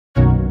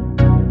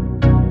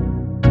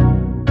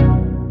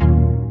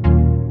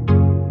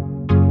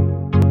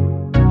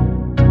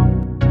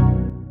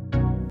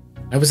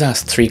I was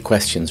asked 3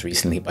 questions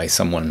recently by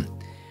someone.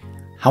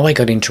 How I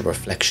got into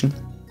reflection,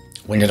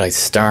 when did I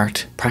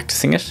start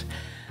practicing it,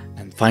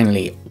 and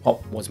finally,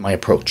 what was my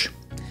approach?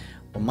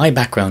 Well, my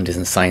background is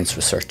in science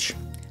research,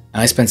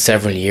 and I spent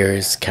several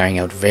years carrying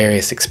out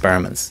various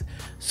experiments,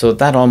 so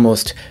that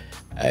almost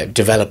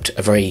developed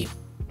a very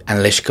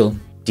analytical,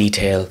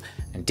 detail,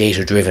 and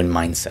data-driven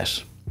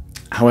mindset.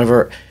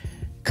 However,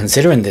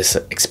 considering this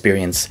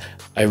experience,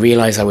 I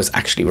realized I was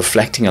actually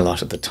reflecting a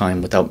lot at the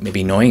time without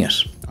maybe knowing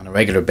it on a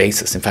regular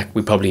basis. In fact,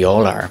 we probably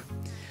all are.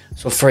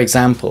 So for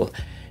example,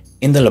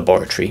 in the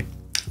laboratory,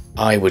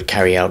 I would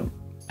carry out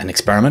an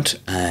experiment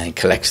and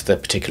collect the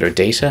particular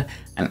data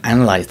and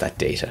analyze that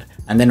data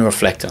and then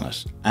reflect on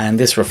it. And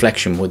this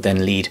reflection would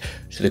then lead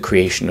to the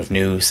creation of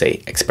new,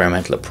 say,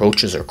 experimental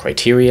approaches or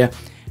criteria,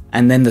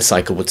 and then the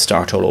cycle would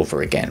start all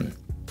over again.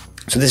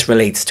 So this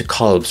relates to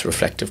Kolb's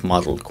reflective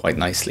model quite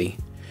nicely.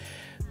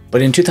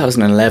 But in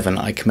 2011,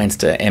 I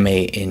commenced a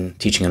MA in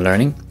teaching and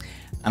learning,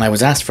 and I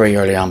was asked very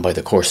early on by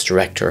the course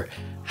director,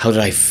 how did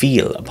I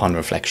feel upon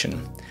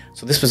reflection?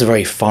 So this was a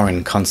very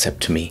foreign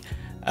concept to me.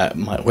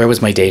 Where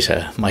was my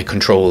data, my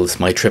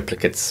controls, my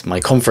triplicates, my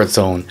comfort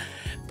zone?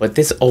 But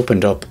this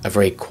opened up a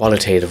very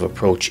qualitative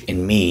approach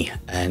in me,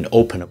 an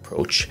open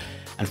approach.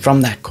 And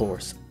from that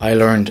course, I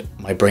learned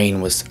my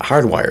brain was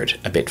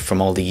hardwired a bit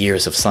from all the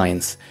years of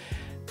science.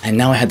 And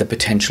now I had the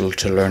potential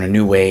to learn a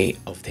new way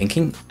of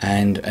thinking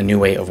and a new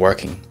way of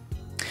working.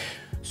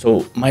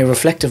 So my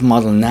reflective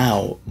model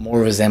now more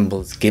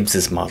resembles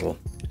Gibbs's model.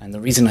 And the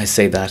reason I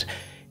say that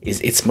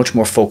is it's much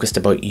more focused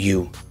about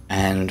you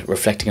and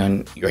reflecting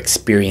on your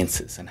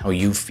experiences and how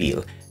you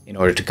feel in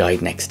order to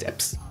guide next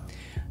steps.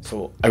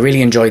 So I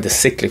really enjoy the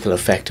cyclical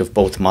effect of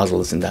both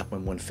models in that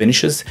when one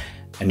finishes,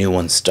 a new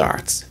one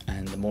starts.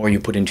 And the more you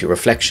put into your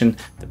reflection,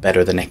 the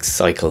better the next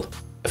cycle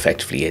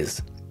effectively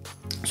is.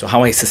 So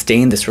how I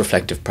sustain this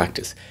reflective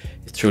practice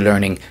is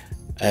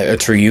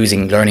through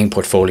using learning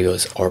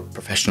portfolios or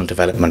professional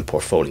development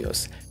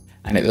portfolios.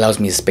 And it allows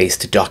me a space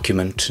to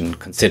document and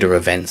consider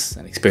events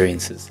and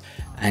experiences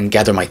and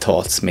gather my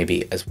thoughts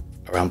maybe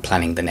around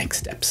planning the next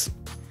steps.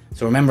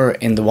 So remember,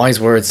 in the wise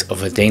words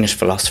of a Danish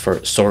philosopher,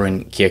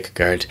 Søren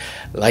Kierkegaard,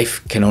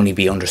 life can only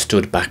be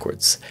understood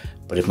backwards,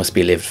 but it must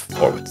be lived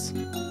forwards.